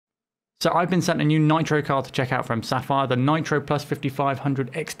So I've been sent a new Nitro card to check out from Sapphire, the Nitro Plus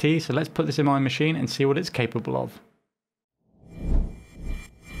 5500 XT, so let's put this in my machine and see what it's capable of.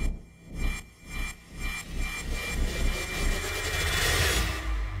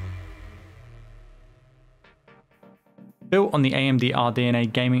 Built on the AMD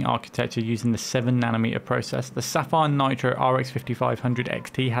RDNA gaming architecture using the 7nm process, the Sapphire Nitro RX 5500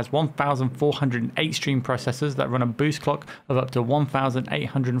 XT has 1408 stream processors that run a boost clock of up to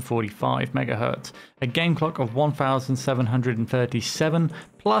 1845 MHz, a game clock of 1737,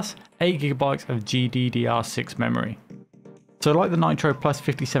 plus 8GB of GDDR6 memory. So like the Nitro Plus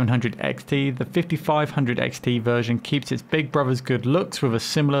 5700 XT, the 5500 XT version keeps its big brother's good looks with a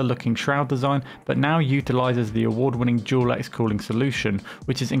similar looking shroud design, but now utilizes the award-winning Dual-X cooling solution,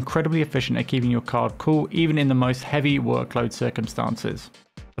 which is incredibly efficient at keeping your card cool even in the most heavy workload circumstances.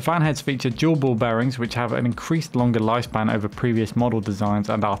 The fan heads feature dual ball bearings which have an increased longer lifespan over previous model designs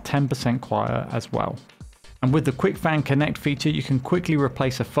and are 10% quieter as well. And with the Quick Fan Connect feature, you can quickly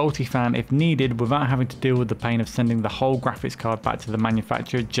replace a faulty fan if needed without having to deal with the pain of sending the whole graphics card back to the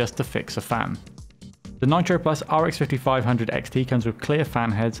manufacturer just to fix a fan. The Nitro Plus RX 5500 XT comes with clear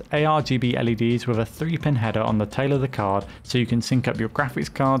fan heads, ARGB LEDs with a 3-pin header on the tail of the card, so you can sync up your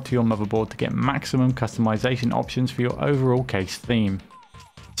graphics card to your motherboard to get maximum customization options for your overall case theme.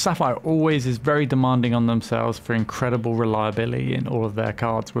 Sapphire always is very demanding on themselves for incredible reliability in all of their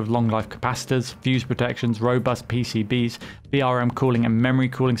cards, with long life capacitors, fuse protections, robust PCBs, VRM cooling and memory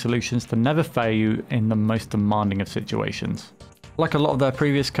cooling solutions to never fail you in the most demanding of situations. Like a lot of their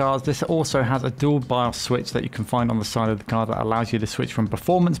previous cards, this also has a dual BIOS switch that you can find on the side of the card that allows you to switch from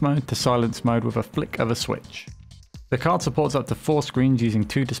performance mode to silence mode with a flick of a switch. The card supports up to 4 screens using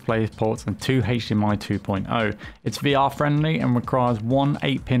 2 display ports and 2 HDMI 2.0. It's VR friendly and requires one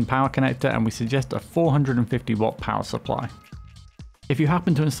 8-pin power connector, and we suggest a 450 watt power supply. If you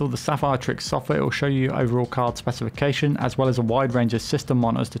happen to install the Sapphire Tricks software, it will show you overall card specification as well as a wide range of system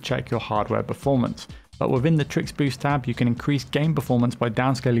monitors to check your hardware performance. But within the Tricks Boost tab, you can increase game performance by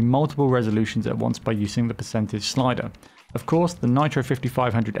downscaling multiple resolutions at once by using the percentage slider. Of course, the Nitro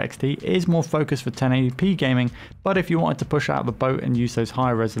 5500 XT is more focused for 1080p gaming, but if you wanted to push out the boat and use those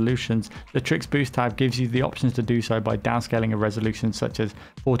higher resolutions, the Tricks Boost tab gives you the options to do so by downscaling a resolution such as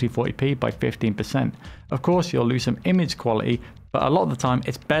 4040p by 15%. Of course, you'll lose some image quality, but a lot of the time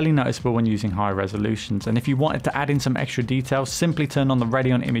it's barely noticeable when using high resolutions. And if you wanted to add in some extra details, simply turn on the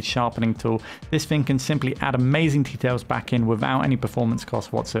Radeon image sharpening tool. This thing can simply add amazing details back in without any performance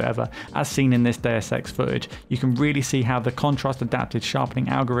cost whatsoever. As seen in this Deus Ex footage, you can really see how the contrast adapted sharpening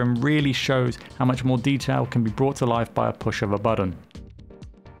algorithm really shows how much more detail can be brought to life by a push of a button.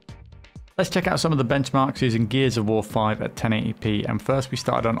 Let's check out some of the benchmarks using Gears of War 5 at 1080p, and first we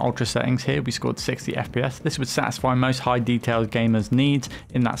started on ultra settings. Here we scored 60 FPS. This would satisfy most high detailed gamers' needs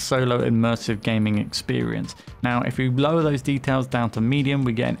in that solo immersive gaming experience. Now if we lower those details down to medium,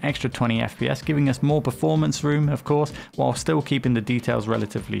 we get an extra 20 FPS, giving us more performance room of course, while still keeping the details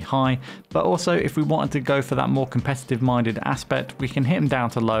relatively high. But also if we wanted to go for that more competitive minded aspect, we can hit them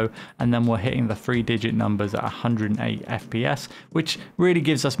down to low, and then we're hitting the 3-digit numbers at 108 FPS, which really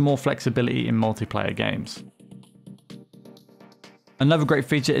gives us more flexibility in multiplayer games. Another great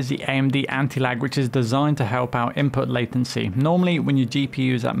feature is the AMD anti-lag, which is designed to help out input latency. Normally when your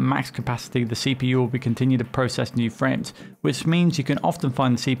GPU is at max capacity, the CPU will continue to process new frames, which means you can often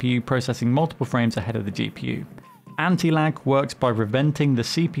find the CPU processing multiple frames ahead of the GPU. Anti-lag works by preventing the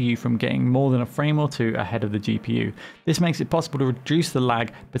CPU from getting more than a frame or two ahead of the GPU. This makes it possible to reduce the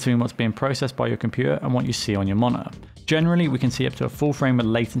lag between what's being processed by your computer and what you see on your monitor. Generally, we can see up to a full frame of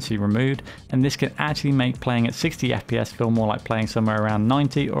latency removed, and this can actually make playing at 60 FPS feel more like playing somewhere around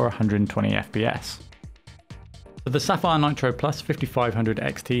 90 or 120 FPS. But the Sapphire Nitro Plus 5500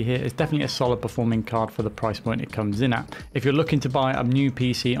 XT here is definitely a solid performing card for the price point it comes in at. If you're looking to buy a new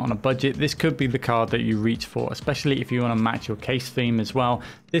PC on a budget, this could be the card that you reach for, especially if you want to match your case theme as well.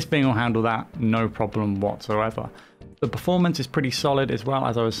 This thing will handle that no problem whatsoever. The performance is pretty solid as well,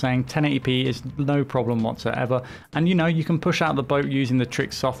 as I was saying. 1080p is no problem whatsoever, and you can push out the boat using the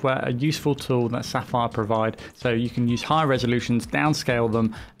Tricks software, a useful tool that Sapphire provide, so you can use higher resolutions, downscale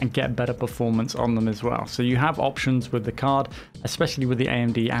them and get better performance on them as well. So you have options with the card, especially with the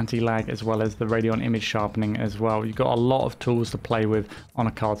AMD anti-lag as well as the Radeon image sharpening as well. You've got a lot of tools to play with on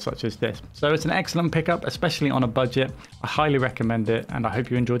a card such as this. So it's an excellent pickup, especially on a budget. I highly recommend it, and I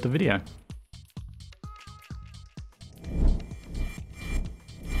hope you enjoyed the video.